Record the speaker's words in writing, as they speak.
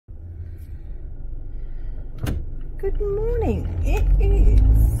Good morning. It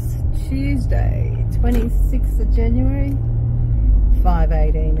is Tuesday, 26th of January,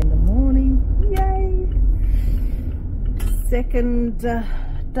 5:18 in the morning. Yay! Second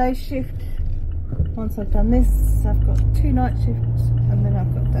day shift. Once I've done this, I've got 2 night shifts and then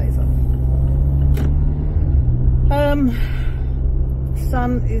I've got days off.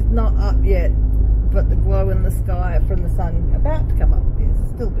 Sun is not up yet, but the glow in the sky from the sun about to come up is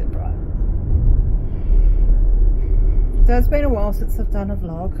still a bit bright. So it's been a while since I've done a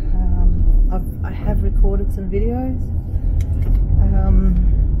vlog. I have recorded some videos.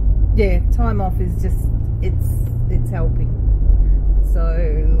 Yeah, time off is just, it's helping. So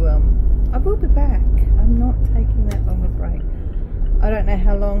I will be back. I'm not taking that long a break. I don't know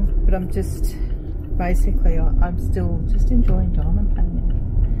how long, but I'm just, basically I'm still just enjoying diamond painting.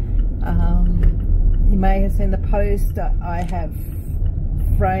 You may have seen the post that I have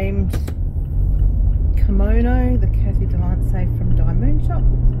framed kimono, the Kathy Delight Safe from DIYMoon Shop.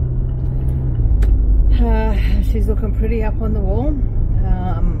 She's looking pretty up on the wall.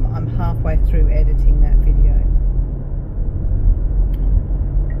 I'm halfway through editing that video.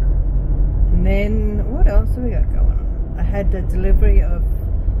 And then what else have we got going on? I had the delivery of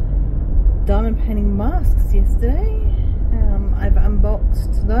diamond painting masks yesterday. I've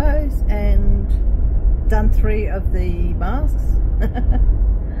unboxed those and done 3 of the masks.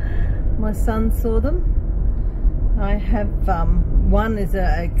 My son saw them. I have one is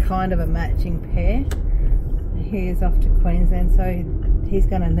a kind of a matching pair. He is off to Queensland, so he's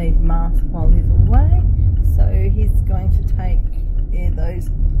going to need masks while he's away. So he's going to take those.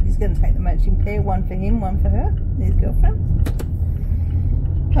 He's going to take the matching pair, one for him, one for her, his girlfriend.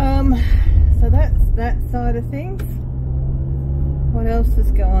 So that's that side of things. What else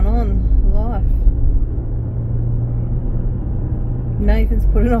is going on? Life. Nathan's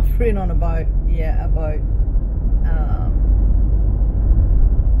put an offer in on a boat. Yeah, a boat.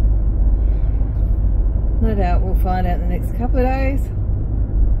 No doubt we'll find out in the next couple of days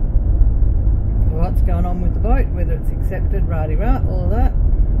what's going on with the boat, whether it's accepted, righty-right, all of that.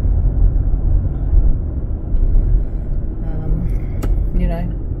 You know,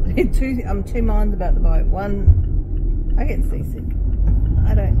 I'm 2 minds about the boat. One, I get seasick.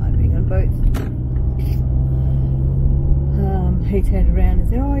 I don't like being on boats. He turned around and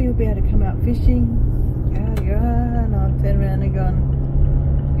said, "Oh, you'll be able to come out fishing." And I've turned around and gone,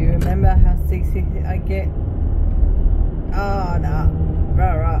 "You remember how seasick I get?" "Oh, no.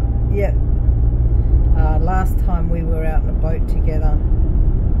 Right. Yep. Last time we were out in a boat together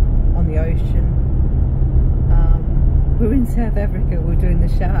on the ocean, we were in South Africa, we were doing the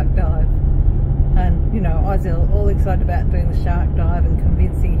shark dive. And, you know, I was all excited about doing the shark dive and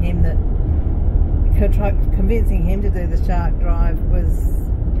convincing him to do the shark dive was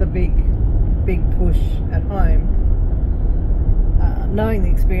the big push at home. Knowing the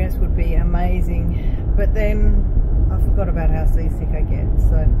experience would be amazing, but then I forgot about how seasick I get,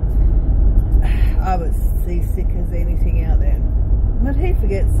 so I was seasick as anything out there. But he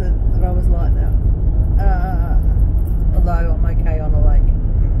forgets that I was like that. Although I'm okay on a lake.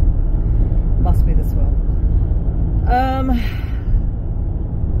 Must be the swell.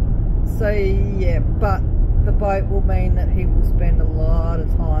 So yeah, but the boat will mean that he will spend a lot of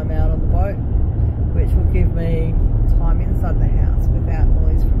time out on the boat, which will give me time inside the house without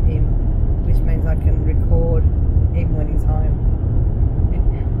noise from him, which means I can record even when he's home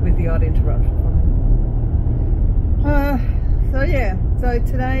with the odd interruption from him. So yeah, so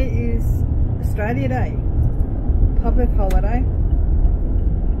today is Australia Day, public holiday.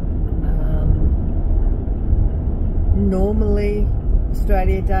 Normally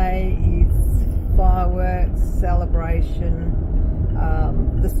Australia Day is fireworks, celebration.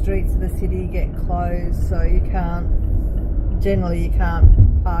 The streets of the city get closed, so generally you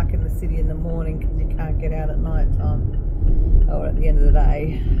can't park in the city in the morning because you can't get out at night time or at the end of the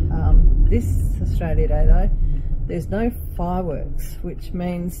day. This Australia Day though, there's no fireworks, which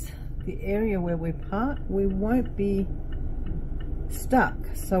means the area where we park, we won't be stuck,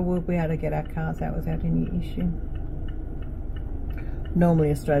 so we'll be able to get our cars out without any issue.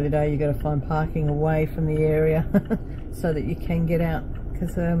 Normally Australia Day you've got to find parking away from the area so that you can get out,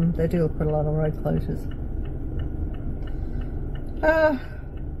 because they do put a lot of road closures.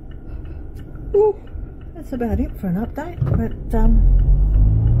 That's about it for an update, but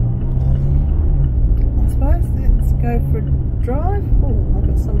I suppose let's go for a drive. Oh, I've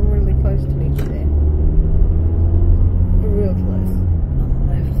got someone really close to me there. Real close.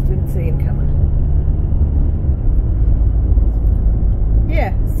 Oh, I just didn't see him coming.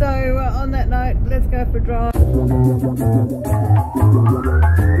 Yeah, so on that note, let's go for a drive.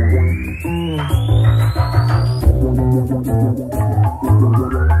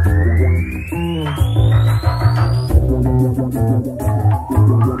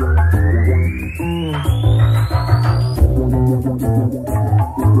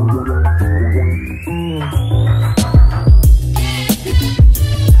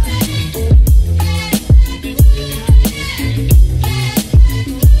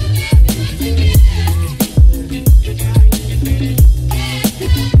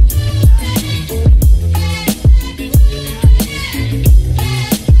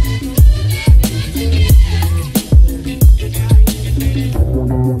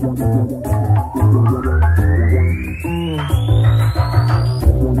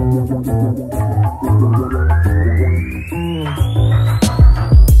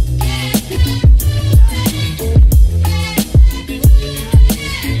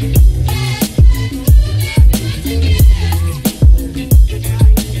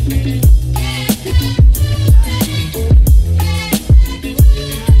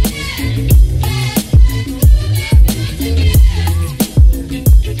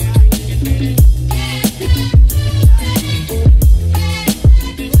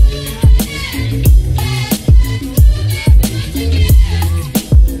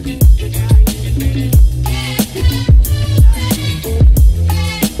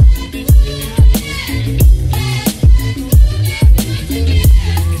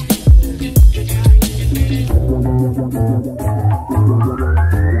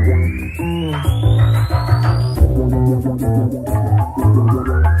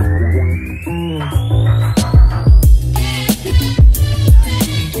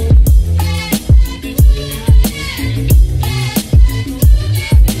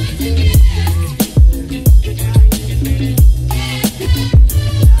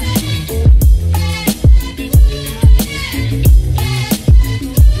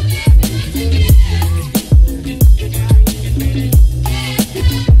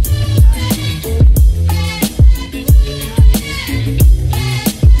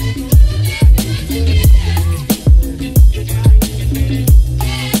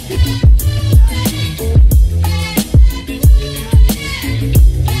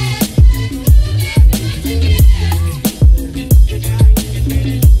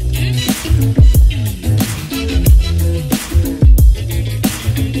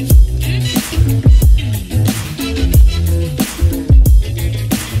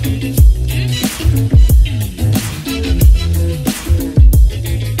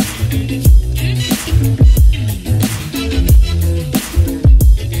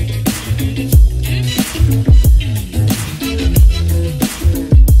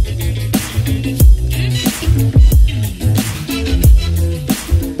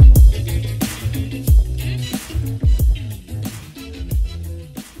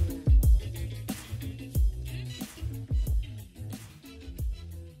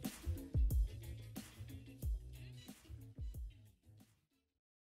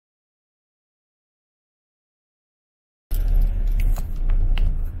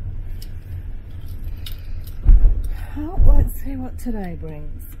 see what today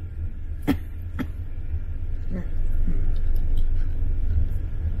brings.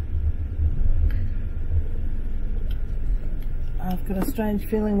 I've got a strange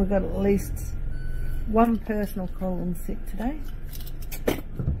feeling we've got at least one person will call in sick today. I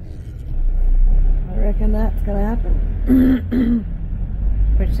reckon that's going to happen.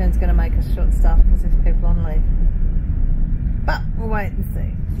 Bridgestone's going to make us short staffed because there's people on leave. But we'll wait and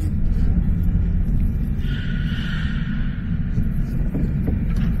see.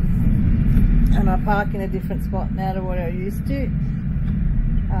 And I park in a different spot now to what I used to.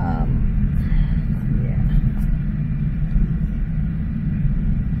 Yeah.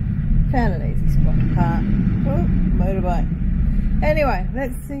 Found an easy spot to park. Oh, motorbike. Anyway,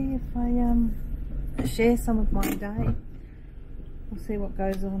 let's see if I share some of my day. We'll see what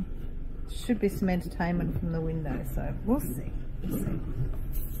goes on. Should be some entertainment from the window, so we'll see. We'll see.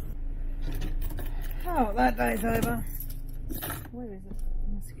 Oh, that day's over. Where is it?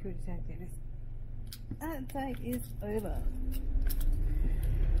 My security tag, there it is. That day is over.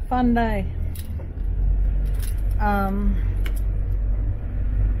 Fun day.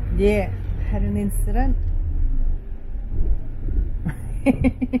 Yeah, had an incident.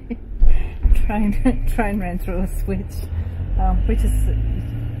 Train ran through a switch, which is,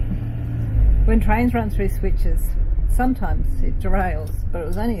 when trains run through switches, sometimes it derails, but it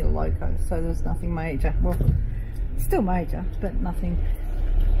was only a loco, so there was nothing major. Well, still major, but nothing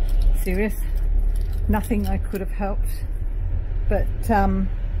serious. Nothing I could have helped, but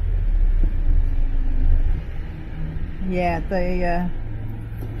yeah, the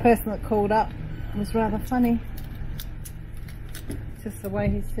person that called up was rather funny. Just the way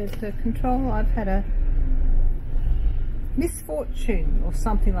he said to control, I've had a misfortune or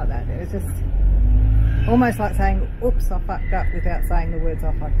something like that. It was just almost like saying, oops, I fucked up, without saying the words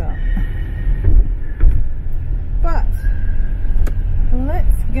I fucked up. But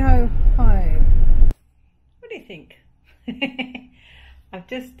let's go home. What do you think? I've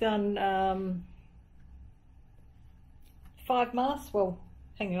just done 5 masks, well,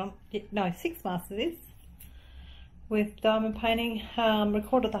 hang on, no, 6 masks of this with diamond painting.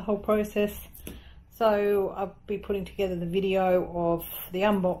 Recorded the whole process, so I'll be putting together the video of the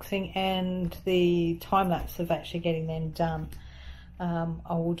unboxing and the time lapse of actually getting them done. I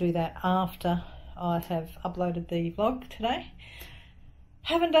will do that after I have uploaded the vlog today.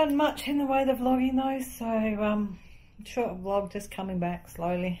 Haven't done much in the way of vlogging though, so short vlog, just coming back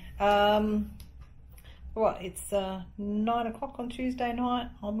slowly. What, it's 9 o'clock on Tuesday night.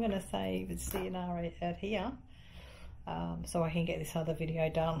 I'm going to save a CNR out here so I can get this other video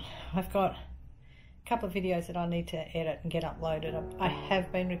done. I've got a couple of videos that I need to edit and get uploaded. I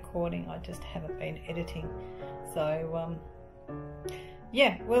have been recording, I just haven't been editing. So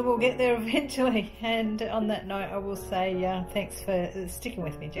yeah, we'll get there eventually. And on that note, I will say thanks for sticking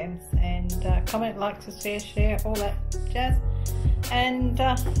with me, gems, and comment, like, share, all that jazz, and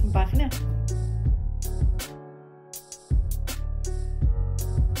bye for now.